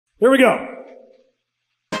Here we go.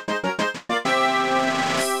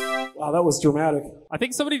 Wow, that was dramatic. I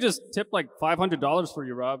think somebody just tipped like $500 for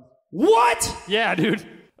you, Rob. What? Yeah, dude.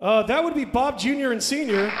 That would be Bob Jr. and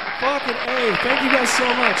Sr. Fucking A. Thank you guys so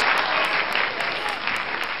much.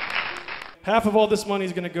 Half of all this money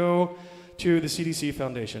is going to go to the CDC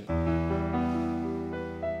Foundation.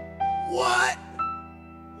 What?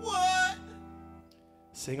 What?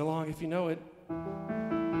 Sing along if you know it.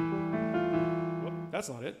 Whoop, that's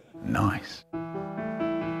not it. Nice.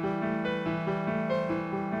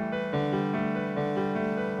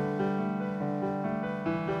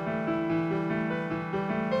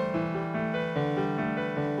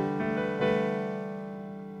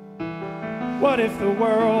 What if the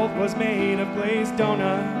world was made of glazed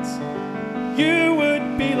donuts? You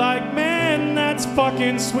would be like, man, that's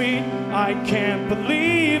fucking sweet. I can't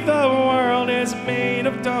believe the world is made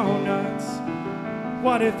of donuts.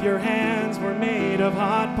 What if your hands were made of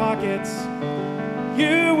Hot Pockets?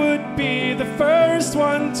 You would be the first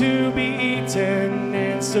one to be eaten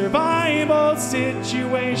in survival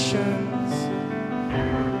situations.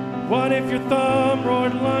 What if your thumb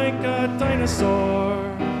roared like a dinosaur?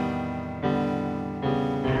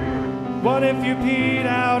 What if you peed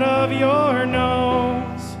out of your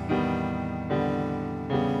nose?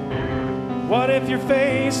 What if your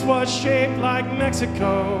face was shaped like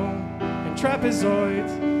Mexico and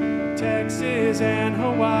trapezoids, Texas and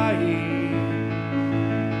Hawaii?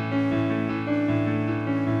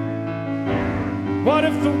 What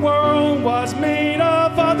if the world was made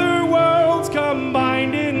of other worlds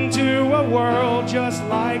combined into a world just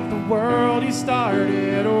like the world you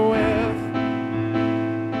started with?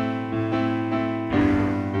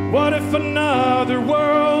 What if another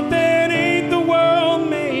world that ain't the world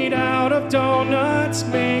made out of donuts,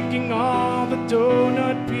 making all the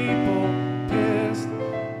donut people pissed?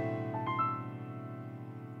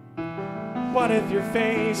 What if your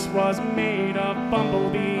face was made of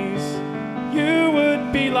bumblebees? You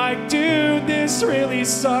would be like, dude, this really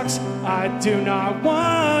sucks. I do not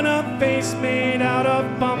want a face made out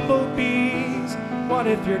of bumblebees. What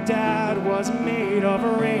if your dad was made of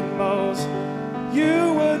rainbows?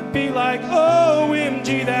 You would be like,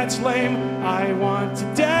 OMG, that's lame. I want a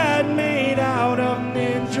dad made out of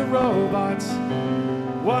ninja robots.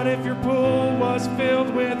 What if your pool was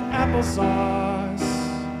filled with applesauce?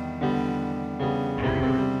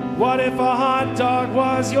 What if a hot dog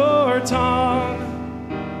was your tongue?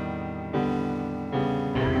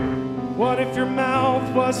 What if your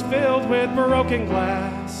mouth was filled with broken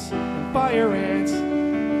glass and fire ants?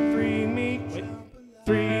 Three meat.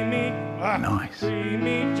 Nice. Three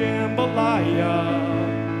meat jambalaya.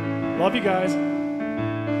 Love you guys.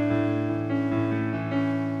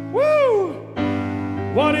 Woo!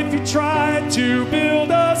 What if you tried to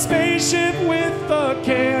build a spaceship with a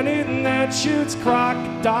cannon that shoots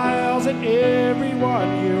crocodiles at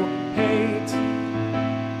everyone you hate?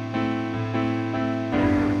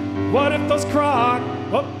 What if those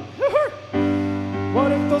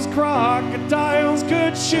What if those crocodiles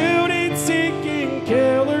could shoot heat-seeking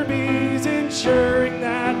killer bees, ensuring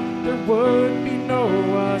that there would be no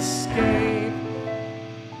escape?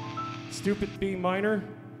 Stupid B minor.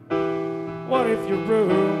 What if your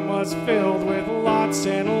room was filled with lots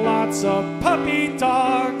and lots of puppy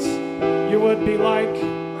dogs? You would be like,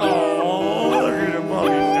 oh, look at the puppy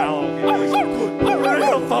dog. Look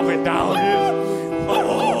at the puppy dog. Oh,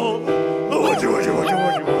 look at the puppy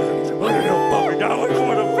dog. Look at the puppy dog.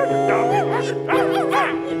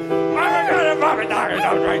 I got a puppy dog.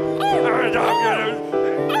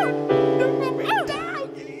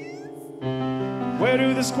 Where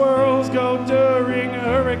do the squirrels go during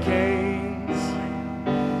hurricanes?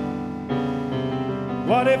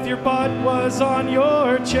 What if your butt was on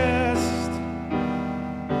your chest?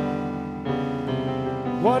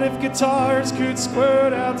 What if guitars could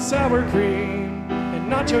squirt out sour cream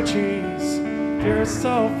and nacho cheese, pure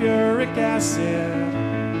sulfuric acid?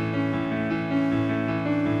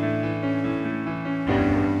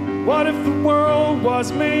 What if the world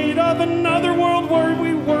was made of another world where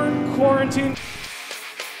we weren't quarantined?